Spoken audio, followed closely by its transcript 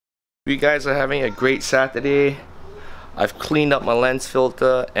you guys are having a great Saturday. I've cleaned up my lens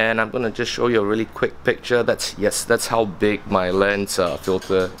filter and I'm gonna just show you a really quick picture. That's how big my lens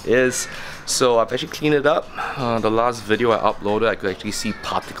filter is. So I've actually cleaned it up. The last video I uploaded, I could actually see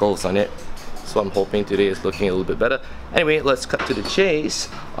particles on it. So I'm hoping today is looking a little bit better. Anyway, let's cut to the chase.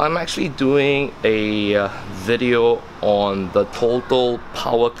 I'm actually doing a video on the total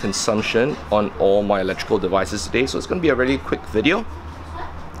power consumption on all my electrical devices today. So it's going to be a really quick video.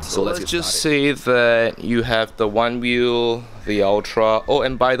 So let's just say that you have the one wheel, the Ultra. Oh,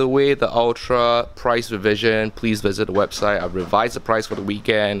 and by the way, the Ultra price revision, please visit the website. I've revised the price for the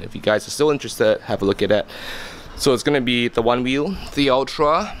weekend. If you guys are still interested, have a look at that. So it's going to be the one wheel, the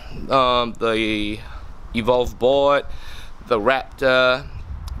Ultra, the Evolve board, the Raptor,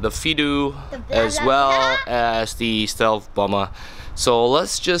 the Fidu, as well as the Stealth Bomber. So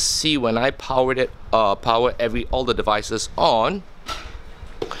let's just see when I power all the devices on,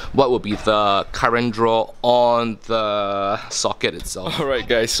 what will be the current draw on the socket itself. Alright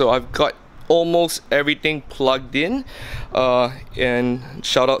guys, so I've got almost everything plugged in, and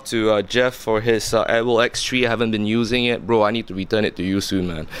shout out to Jeff for his Airwheel X3. I haven't been using it, bro. I need to return it to you soon,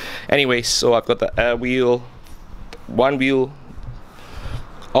 man. Anyway, so I've got the Airwheel, one wheel,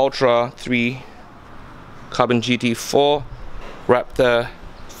 Ultra 3, Carbon GT 4, Raptor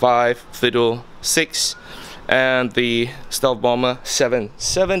 5, Fiddle 6, and the Stealth Bomber 7.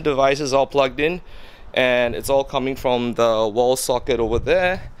 7 devices all plugged in, and it's all coming from the wall socket over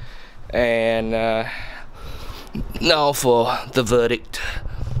there. And now for the verdict.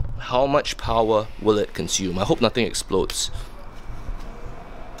 How much power will it consume? I hope nothing explodes.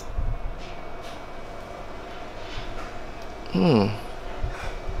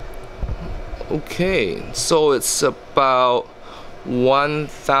 Okay, so it's about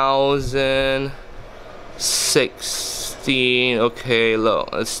 1016. Okay, look,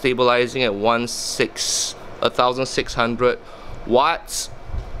 it's stabilizing at 1600 watts.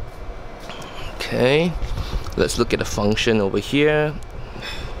 Okay, let's look at the function over here.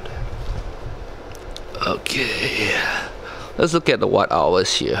 Okay, let's look at the watt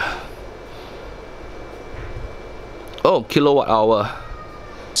hours here. Oh, kilowatt hour.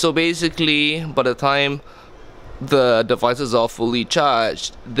 So basically, by the time the devices are fully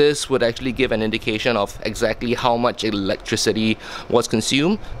charged, this would actually give an indication of exactly how much electricity was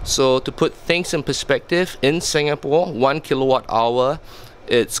consumed. So to put things in perspective, in Singapore, 1 kilowatt hour,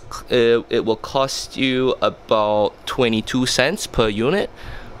 it will cost you about 22 cents per unit.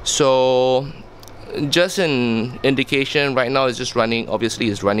 So just an indication, right now it's just running, obviously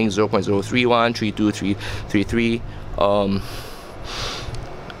it's running 0.031, 32333.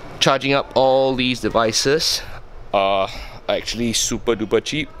 Charging up all these devices are actually super duper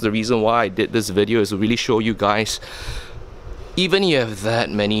cheap. The reason why I did this video is to really show you guys, even you have that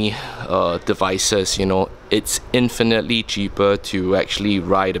many devices, you know, it's infinitely cheaper to actually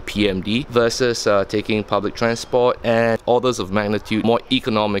ride a PMD versus taking public transport, and orders of magnitude more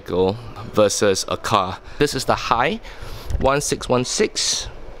economical versus a car. This is the high, 1616.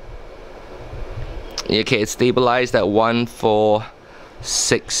 Okay, it's stabilized at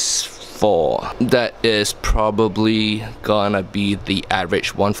 1464. That is probably gonna be the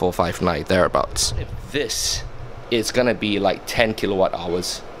average, 1459, thereabouts. If this is gonna be like 10 kilowatt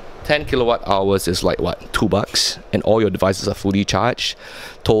hours. 10 kilowatt hours is like what, $2, and all your devices are fully charged.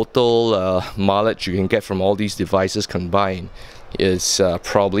 Total mileage you can get from all these devices combined is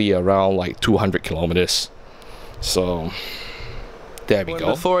probably around like 200 kilometers. So there we go.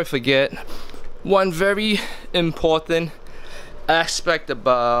 Before I forget, one very important aspect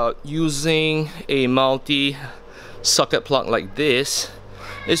about using a multi-socket plug like this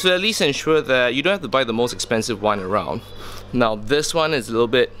is to at least ensure that you don't have to buy the most expensive one around. Now this one is a little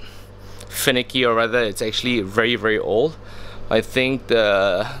bit finicky, or rather it's actually very, very old. I think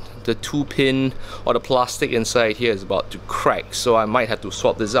the 2-pin or the plastic inside here is about to crack, so I might have to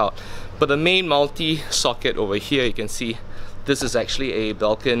swap this out. But the main multi-socket over here, you can see this is actually a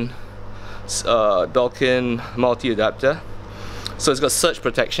Belkin multi-adapter. So it's got surge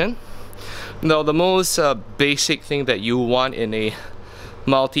protection. Now the most basic thing that you want in a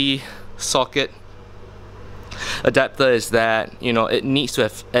multi-socket adapter is that, you know, it needs to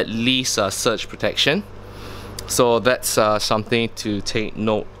have at least surge protection. So that's something to take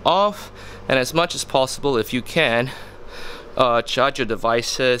note of. And as much as possible, if you can, charge your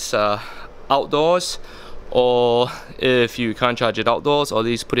devices outdoors, or if you can't charge it outdoors, or at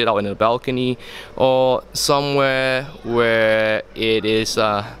least put it out in a balcony or somewhere where it is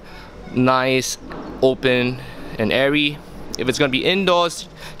nice, open and airy. If it's going to be indoors,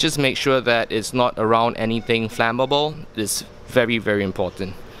 just make sure that it's not around anything flammable. It's very, very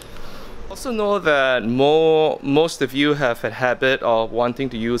important. Also know that most of you have a habit of wanting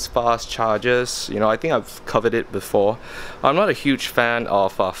to use fast chargers. You know, I think I've covered it before. I'm not a huge fan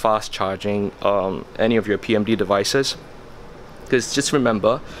of fast charging any of your PMD devices, because just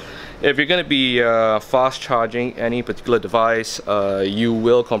remember, if you're going to be fast charging any particular device, you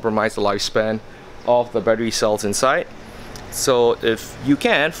will compromise the lifespan of the battery cells inside. So if you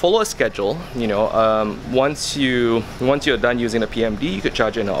can follow a schedule, you know, once you're done using the PMD, you could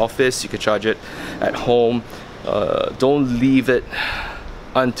charge it in the office, you could charge it at home. Don't leave it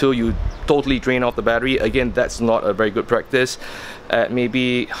until you totally drain off the battery. Again, that's not a very good practice. At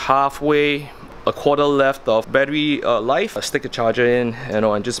maybe halfway, a quarter left of battery life, stick a charger in, you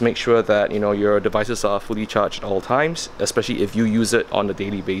know, and just make sure that, you know, your devices are fully charged at all times, especially if you use it on a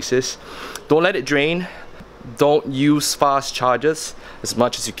daily basis. Don't let it drain. Don't use fast chargers as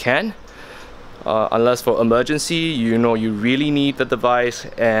much as you can, unless for emergency, you know, you really need the device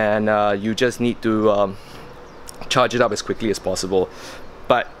and you just need to charge it up as quickly as possible.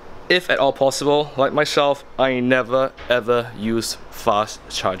 But if at all possible, like myself, I never ever use fast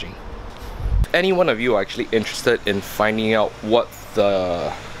charging. Any one of you are actually interested in finding out what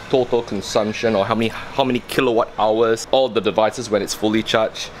the total consumption or how many kilowatt hours all the devices when it's fully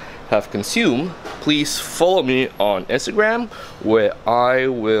charged have consumed, please follow me on Instagram, where I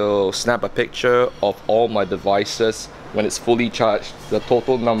will snap a picture of all my devices when it's fully charged, the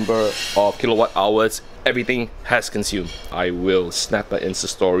total number of kilowatt hours everything has consumed. I will snap an Insta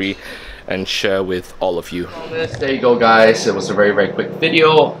story and share with all of you. There you go, guys. It was a very quick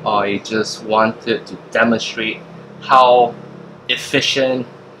video. I just wanted to demonstrate how efficient,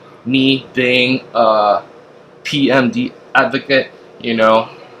 me being a PMD advocate, you know,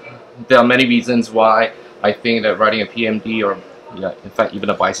 there are many reasons why I think that riding a PMD, or in fact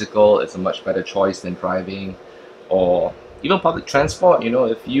even a bicycle, is a much better choice than driving or even public transport. You know,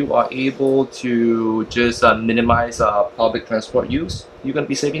 if you are able to just minimize public transport use, you're going to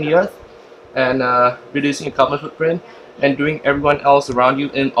be saving the earth and reducing your carbon footprint and doing everyone else around you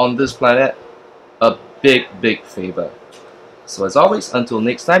on this planet a big favor. So as always, until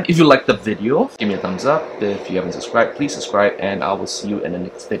next time, if you liked the video, give me a thumbs up. If you haven't subscribed, please subscribe, and I will see you in the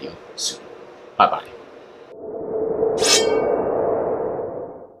next video soon. Bye bye.